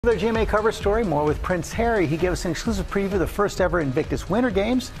Another GMA cover story, more with Prince Harry. He gave us an exclusive preview of the first ever Invictus Winter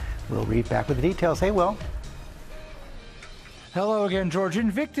Games. We'll read back with the details. Hey, Will. Hello again, George.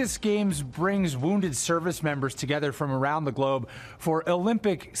 Invictus Games brings wounded service members together from around the globe for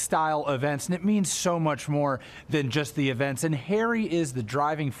Olympic-style events, and it means so much more than just the events. And Harry is the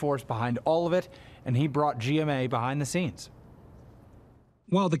driving force behind all of it, and he brought GMA behind the scenes.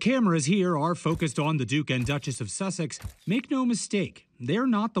 While the cameras here are focused on the Duke and Duchess of Sussex, make no mistake, they're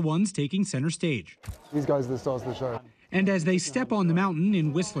not the ones taking center stage. These guys are the stars of the show. And as they step on the mountain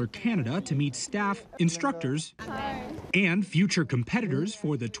in Whistler, Canada to meet staff, instructors, and future competitors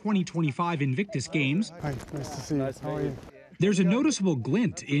for the 2025 Invictus Games, Hi, nice to see you. How are you? There's a noticeable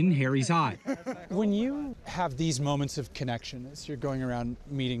glint in Harry's eye. When you have these moments of connection as you're going around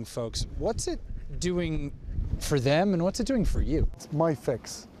meeting folks, what's it doing for them and what's it doing for you? It's my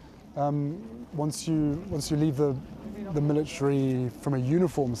fix. Once you leave the military from a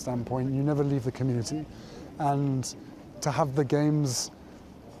uniform standpoint, you never leave the community. And to have the games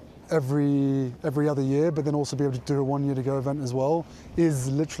every other year, but then also be able to do a 1 year to go event as well, is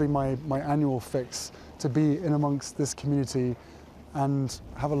literally my annual fix. To be in amongst this community and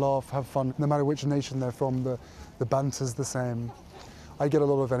have a laugh, have fun, no matter which nation they're from, the banter's the same. I get a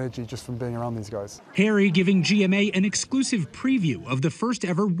lot of energy just from being around these guys. Harry giving GMA an exclusive preview of the first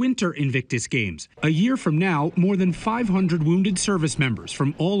ever Winter Invictus Games. A year from now, more than 500 wounded service members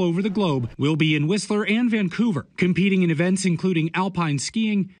from all over the globe will be in Whistler and Vancouver, competing in events including alpine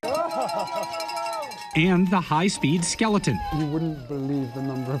skiing and the high-speed skeleton. You wouldn't believe the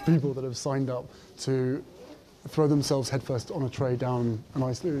number of people that have signed up to throw themselves headfirst on a tray down an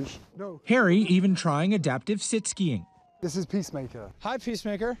ice luge. No. Harry even trying adaptive sit skiing. This is Peacemaker. Hi,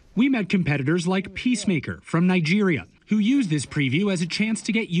 Peacemaker. We met competitors like Peacemaker from Nigeria, who used this preview as a chance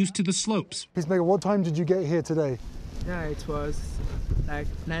to get used to the slopes. Peacemaker, what time did you get here today? Yeah, it was like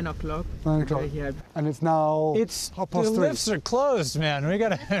 9 o'clock. 9 o'clock. Yeah. And it's now The 3:30. lifts are closed, man. We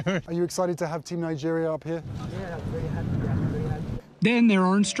gotta. Are you excited to have Team Nigeria up here? Yeah, I'm very happy. I'm very happy. Then there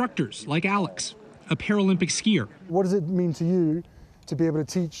are instructors like Alex, a Paralympic skier. What does it mean to you to be able to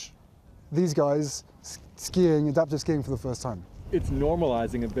teach these guys skiing, adaptive skiing for the first time? It's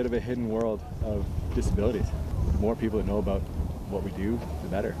normalizing a bit of a hidden world of disabilities. The more people that know about what we do, the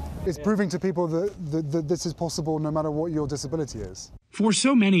better. It's proving to people that this is possible no matter what your disability is. For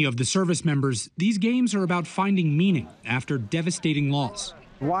so many of the service members, these games are about finding meaning after devastating loss.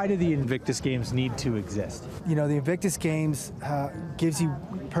 Why do the Invictus Games need to exist? You know, the Invictus Games gives you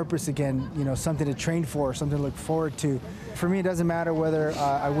purpose again, you know, something to train for, something to look forward to. For me, it doesn't matter whether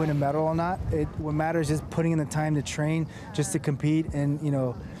I win a medal or not. What matters is putting in the time to train, just to compete and, you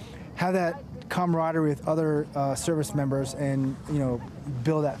know, have that camaraderie with other service members and, you know,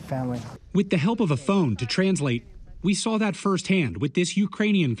 build that family. With the help of a phone to translate, we saw that firsthand with this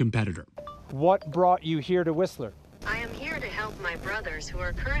Ukrainian competitor. What brought you here to Whistler? I am here to help my brothers who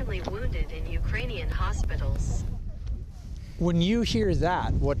are currently wounded in Ukrainian hospitals. When you hear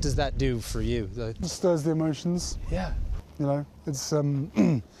that, what does that do for you? It stirs the emotions. Yeah. You know, it's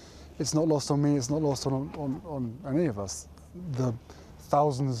it's not lost on me, it's not lost on any of us. The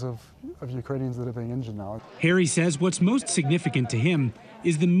thousands of Ukrainians that are being injured now. Harry says what's most significant to him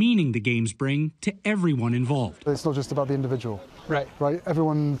is the meaning the games bring to everyone involved. It's not just about the individual. Right. Right?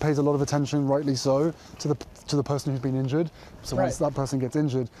 Everyone pays a lot of attention, rightly so, to the person who's been injured. So once that person gets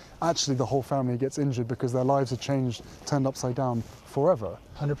injured, actually the whole family gets injured because their lives are changed, turned upside down forever.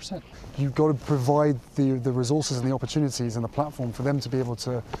 100%. You've got to provide the resources and the opportunities and the platform for them to be able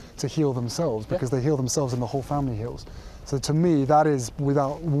to heal themselves, because they heal themselves and the whole family heals. So to me, that is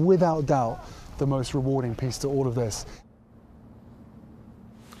without doubt the most rewarding piece to all of this.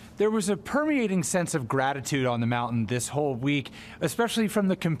 There was a permeating sense of gratitude on the mountain this whole week, especially from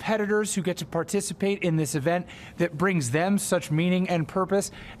the competitors who get to participate in this event that brings them such meaning and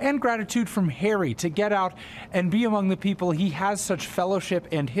purpose, and gratitude from Harry to get out and be among the people he has such fellowship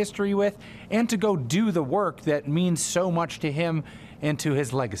and history with, and to go do the work that means so much to him and to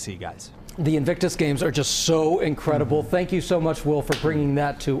his legacy, guys. The Invictus Games are just so incredible. Thank you so much, Will, for bringing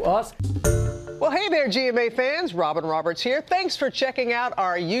that to us. Well, hey there, GMA fans. Robin Roberts here. Thanks for checking out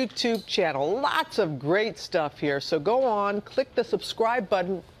our YouTube channel. Lots of great stuff here. So go on, click the subscribe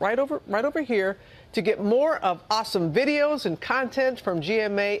button right over here to get more of awesome videos and content from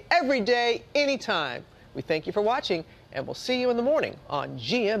GMA every day, anytime. We thank you for watching, and we'll see you in the morning on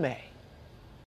GMA.